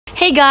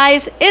Hey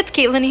guys, it's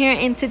Caitlin here,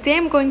 and today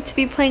I'm going to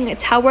be playing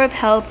Tower of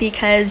Hell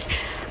because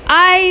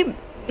I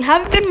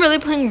haven't been really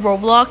playing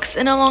Roblox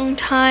in a long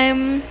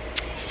time.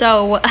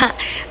 So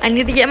I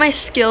need to get my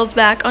skills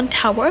back on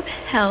Tower of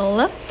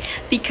Hell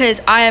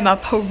because I am a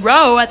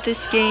pro at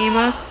this game.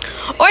 Or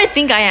I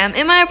think I am.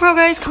 Am I a pro,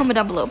 guys? Comment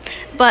down below.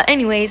 But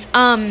anyways,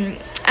 I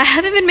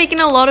haven't been making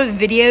a lot of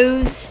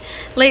videos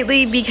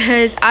lately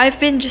because I've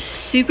been just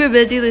super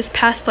busy this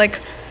past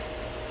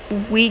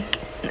week.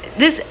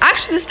 This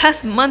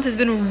past month has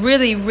been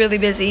really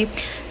busy,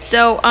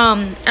 so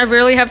I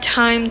rarely have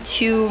time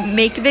to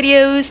make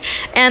videos.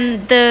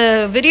 And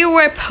the video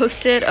where I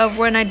posted of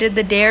when I did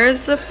the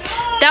dares,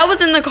 that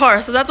was in the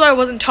car, so that's why I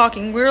wasn't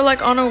talking. We were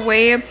like on our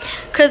way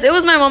because it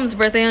was my mom's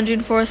birthday on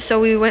June 4th, so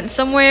we went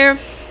somewhere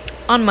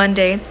on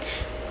Monday,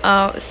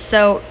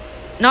 so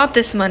not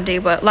this Monday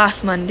but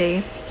last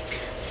Monday.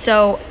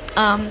 So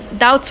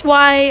that's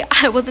why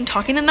I wasn't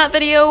talking in that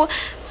video,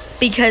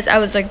 because I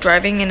was like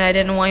driving and I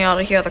didn't want y'all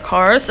to hear the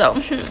car. So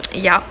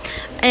yeah,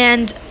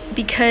 and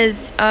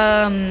because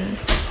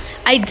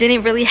I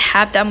didn't really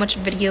have that much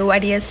video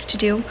ideas to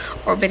do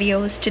or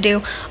videos to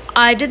do,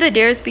 I did the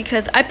dares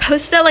because I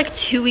posted that like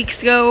 2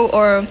 weeks ago,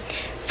 or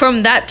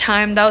from that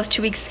time, that was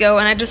 2 weeks ago,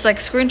 and I just like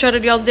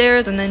screenshotted y'all's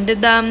dares and then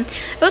did them.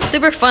 It was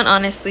super fun,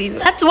 honestly.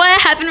 That's why I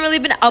haven't really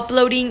been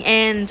uploading,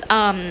 and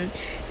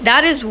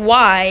that is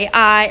why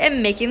I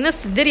am making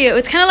this video.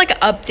 It's kind of like an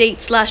update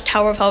 /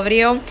 Tower of Hell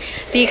video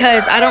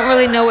because I don't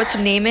really know what to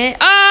name it.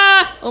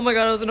 Oh my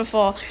god, I was gonna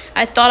fall.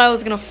 I thought I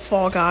was gonna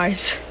fall,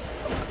 guys.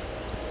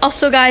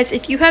 Also, guys,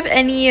 if you have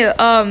any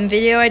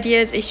video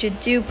ideas you should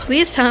do,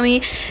 please tell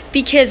me,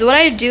 because what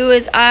I do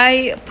is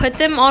I put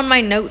them on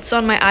my notes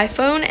on my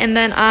iPhone, and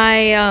then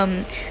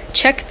I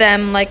check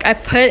them. Like, I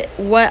put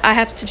what I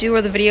have to do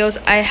or the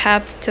videos I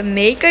have to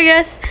make, I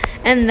guess,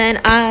 and then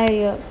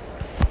I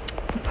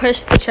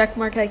push the check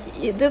mark. Like,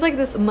 there's like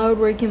this mode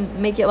where you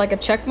can make it like a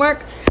check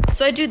mark,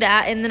 so I do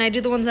that, and then I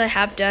do the ones that I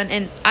have done,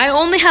 and I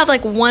only have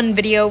like one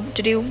video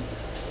to do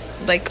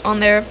like on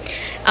there,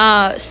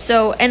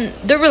 so, and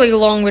they're really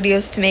long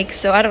videos to make,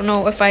 so I don't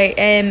know if I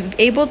am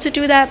able to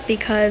do that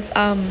because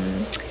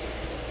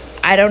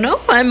I don't know,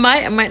 I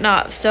might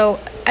not. So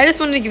I just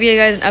wanted to give you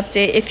guys an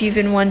update if you've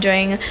been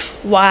wondering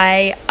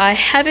why I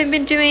haven't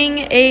been doing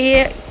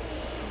a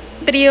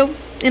video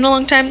in a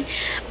long time.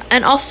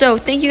 And also,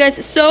 thank you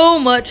guys so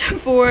much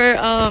for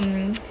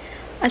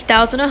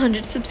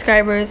 1,100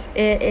 subscribers.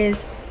 It is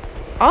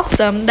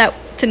awesome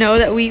to know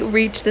that we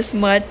reached this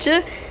much.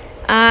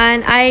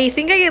 And I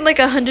think I get like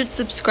 100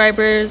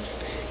 subscribers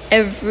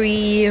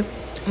every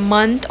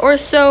month or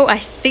so. I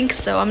think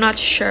so. I'm not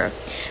sure.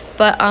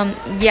 But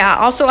yeah.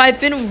 Also,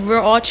 I've been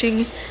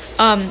watching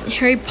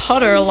Harry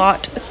Potter a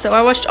lot. So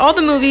I watched all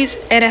the movies,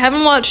 and I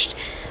haven't watched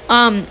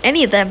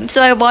any of them,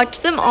 so I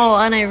watched them all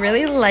and I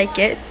really like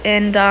it.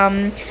 And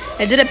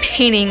I did a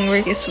painting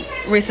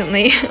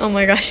recently. Oh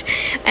my gosh.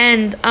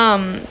 And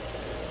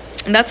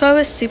that's why I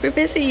was super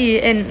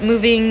busy, and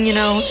moving, you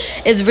know,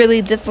 is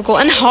really difficult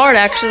and hard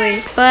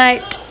actually.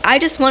 But I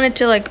just wanted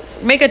to like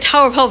make a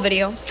Tower of Hell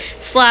video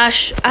 / I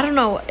don't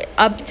know,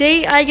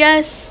 update, I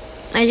guess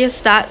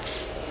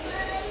that's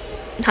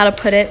how to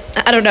put it.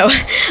 I don't know.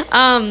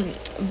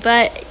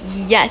 But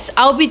yes,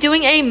 I'll be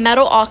doing a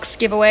Metal Ox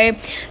giveaway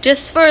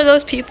just for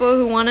those people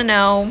who want to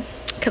know,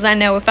 because I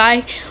know if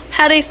I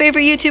had a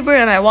favorite YouTuber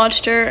and I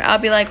watched her, I'll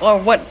be like, oh,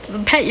 what's the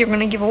pet you're going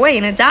to give away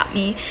and adopt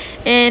me?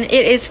 And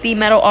it is the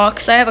Metal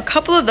Ox. I have a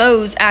couple of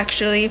those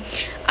actually.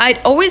 I'd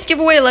always give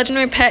away a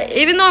legendary pet.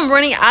 Even though I'm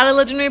running out of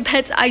legendary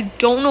pets, I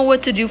don't know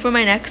what to do for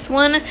my next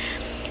one,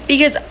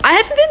 because I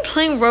haven't been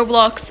playing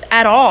Roblox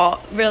at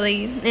all,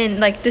 really. And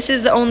like, this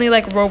is the only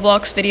like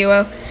Roblox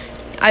video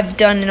I've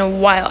done in a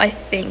while, I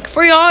think.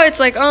 For y'all, it's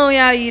like, oh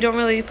yeah, you don't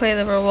really play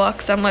the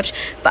Roblox that much.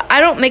 But I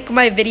don't make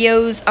my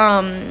videos,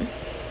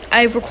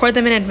 I record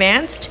them in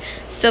advance,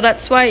 so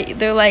that's why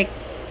they're like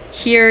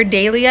here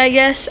daily, I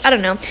guess. I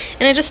don't know.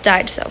 And I just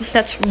died, so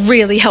that's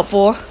really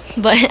helpful.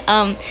 But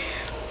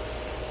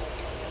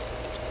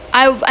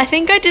I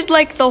think I did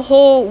like the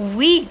whole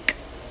week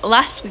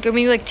last week, or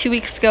maybe like 2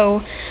 weeks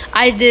ago.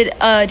 I did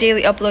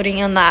daily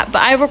uploading on that,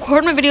 but I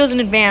record my videos in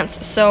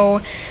advance,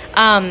 so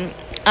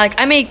like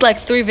I make like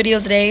 3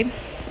 videos a day.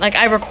 Like,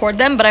 I record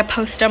them, but I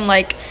post them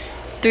like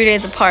 3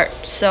 days apart.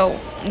 So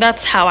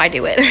that's how I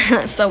do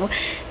it. So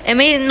it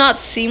may not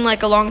seem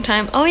like a long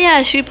time. Oh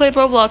yeah, she played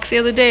Roblox the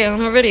other day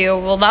on her video.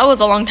 Well, that was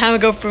a long time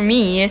ago for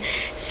me.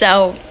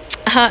 So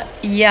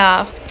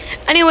yeah.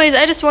 Anyways,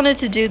 I just wanted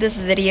to do this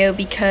video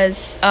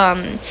because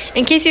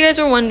in case you guys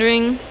were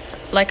wondering,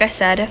 like I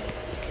said,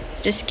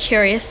 just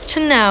curious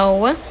to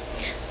know.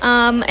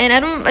 And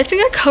I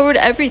think I covered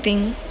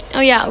everything. Oh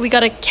yeah, we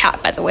got a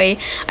cat, by the way.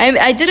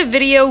 I did a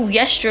video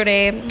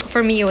yesterday.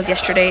 For me, it was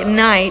yesterday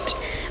night.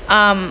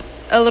 A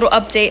little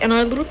update on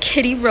our little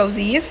kitty,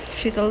 Rosie.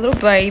 She's a little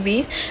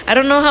baby. I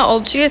don't know how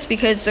old she is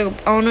because the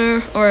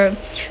owner, or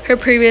her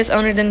previous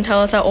owner, didn't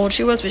tell us how old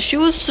she was, but she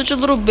was such a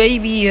little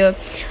baby.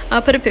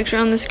 I'll put a picture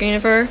on the screen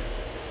of her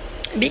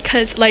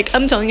because, like,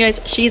 I'm telling you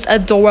guys, she's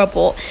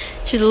adorable.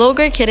 She's a little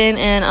gray kitten,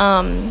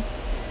 and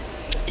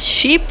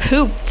she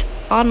pooped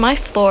on my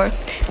floor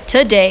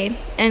today,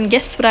 and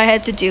guess what I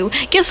had to do?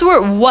 Guess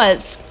where it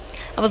was?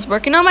 I was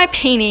working on my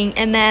painting,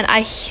 and then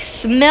I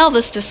smell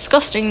this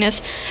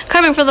disgustingness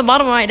coming from the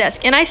bottom of my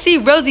desk, and I see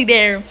Rosie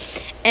there,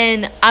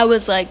 and I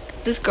was like,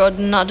 this girl did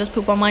not just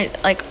poop on my,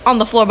 like, on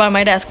the floor by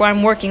my desk where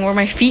I'm working, where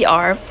my feet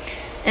are.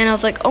 And I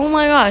was like, oh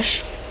my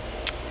gosh,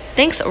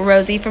 thanks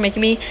Rosie for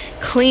making me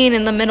clean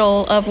in the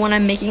middle of when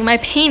I'm making my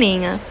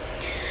painting.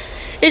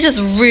 It's just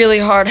really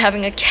hard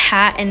having a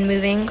cat and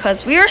moving,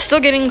 because we are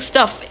still getting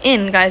stuff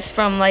in, guys,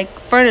 from like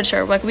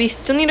furniture. Like, we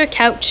still need a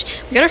couch,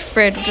 we got a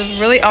fridge, which is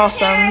really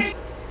awesome.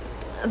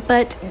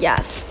 But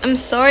yes, I'm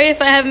sorry if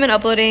I haven't been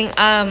uploading,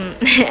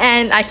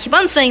 and I keep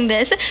on saying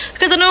this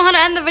because I don't know how to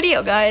end the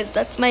video, guys.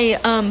 That's my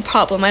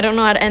problem. I don't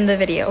know how to end the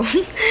video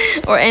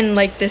or end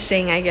like this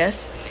thing, I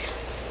guess.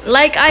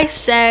 Like I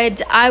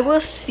said, I will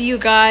see you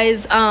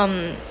guys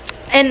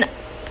in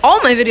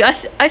all my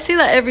videos. I say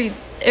that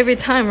every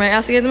time, right?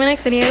 I'll see you guys in my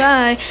next video.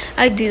 Bye.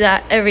 I do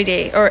that every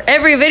day, or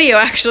every video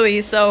actually.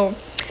 So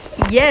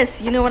yes,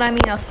 you know what I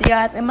mean. I'll see you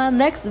guys in my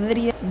next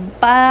video.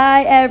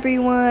 Bye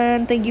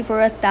everyone. Thank you for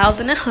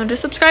 1,100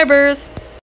 subscribers.